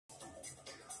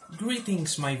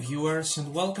Greetings my viewers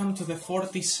and welcome to the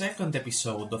 42nd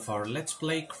episode of our Let's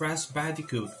Play Crash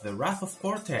Bandicoot, the Wrath of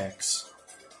Cortex.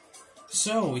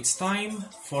 So, it's time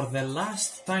for the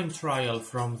last time trial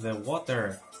from the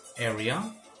water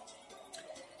area.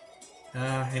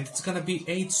 And it's gonna be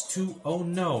H2 Oh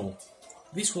No.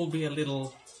 This will be a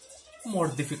little more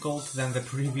difficult than the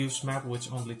previous map,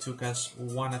 which only took us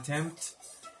one attempt.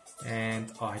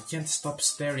 And I can't stop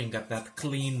staring at that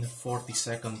clean 40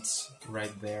 seconds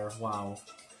right there. Wow,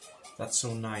 that's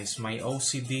so nice. My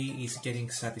OCD is getting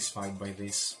satisfied by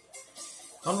this.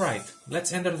 Alright,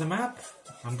 let's enter the map.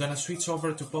 I'm gonna switch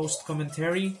over to post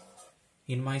commentary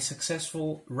in my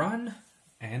successful run,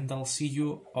 and I'll see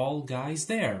you all guys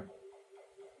there.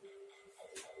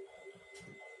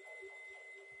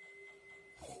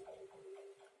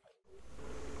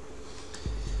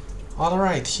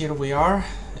 Alright, here we are.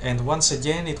 And once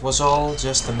again, it was all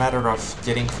just a matter of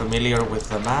getting familiar with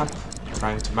the map,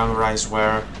 trying to memorize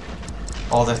where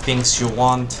all the things you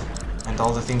want and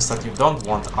all the things that you don't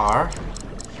want are.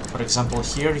 For example,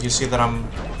 here you see that I'm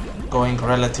going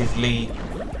relatively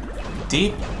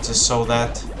deep, just so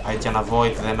that I can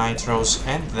avoid the nitros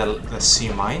and the sea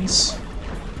mines.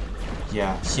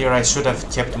 Yeah, here I should have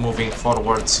kept moving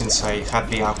forward since I had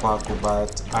the Aku Aku,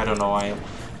 but I don't know,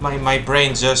 my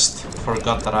brain just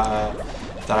forgot that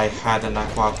I had an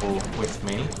Aku Aku with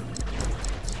me.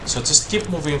 So just keep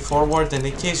moving forward, and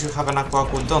in case you have an Aku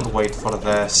Aku, don't wait for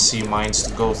the sea mines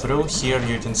to go through. Here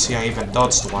you can see I even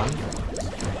dodged one.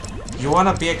 You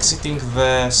wanna be exiting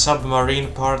the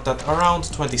submarine part at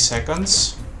around 20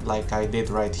 seconds, like I did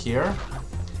right here.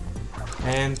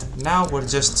 And now we're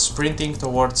just sprinting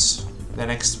towards the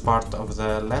next part of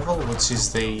the level, which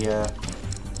is the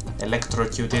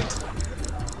electrocuted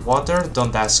water.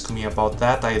 Don't ask me about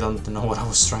that, I don't know what I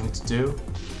was trying to do.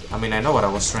 I mean, I know what I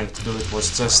was trying to do, it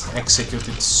was just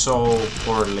executed so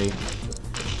poorly.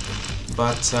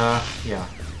 But, yeah.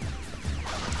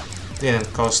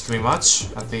 Didn't cost me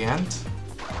much at the end.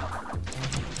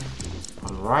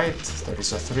 Alright, there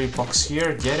is a 3-box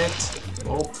here, get it.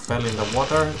 Oh, fell in the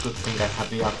water, good thing I had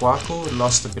the Aku Aku,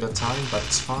 lost a bit of time, but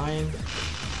it's fine.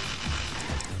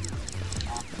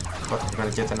 But we're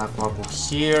gonna get an Aku Aku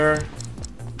here.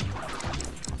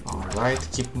 Alright,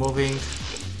 keep moving.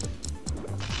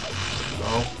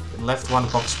 Oh, left one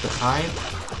box behind.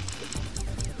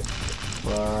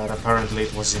 But apparently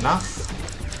it was enough.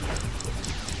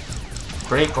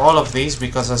 Break all of these,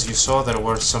 because as you saw there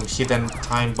were some hidden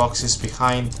time boxes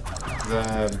behind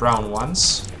the brown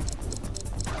ones.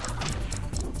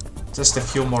 Just a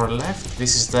few more left.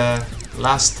 This is the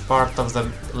last part of the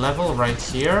level right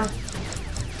here.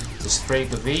 Just break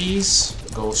these,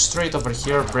 go straight over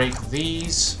here, break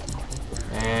these,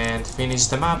 and finish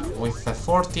the map with a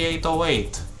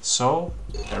 4808. So,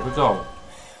 there we go.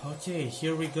 Okay,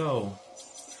 here we go.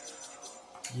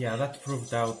 Yeah, that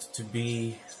proved out to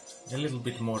be a little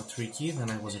bit more tricky than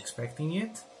I was expecting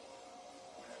it.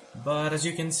 But as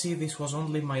you can see, this was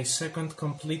only my second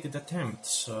completed attempt,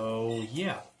 so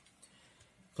yeah.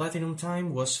 Platinum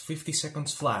time was 50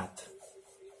 seconds flat.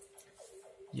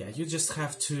 Yeah, you just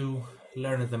have to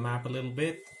learn the map a little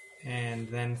bit, and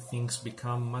then things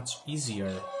become much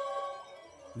easier.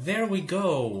 There we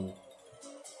go!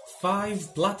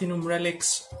 5 platinum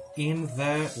relics in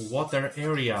the water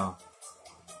area.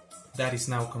 That is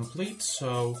now complete,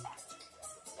 so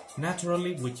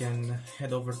naturally we can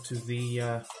head over to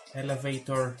the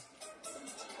elevator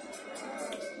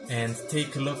and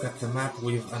take a look at the map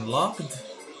we've unlocked.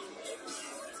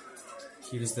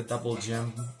 Here is the double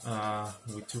gem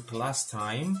we took last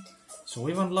time. So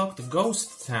we've unlocked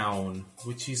Ghost Town,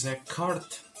 which is a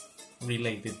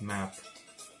cart-related map.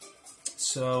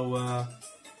 So,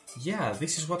 yeah,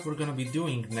 this is what we're gonna be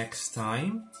doing next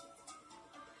time.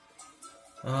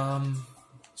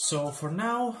 So for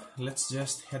now, let's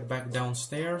just head back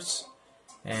downstairs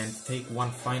and take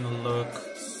one final look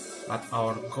at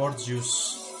our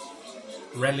gorgeous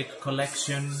relic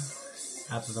collection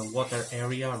at the water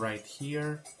area right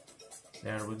here.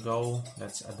 There we go.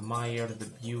 Let's admire the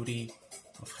beauty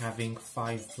of having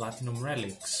 5 platinum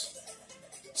relics.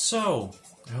 So,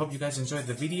 I hope you guys enjoyed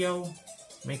the video.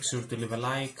 Make sure to leave a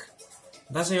like.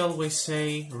 And as I always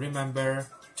say, remember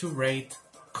to rate,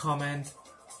 comment,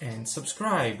 and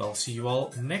subscribe. I'll see you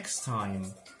all next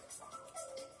time.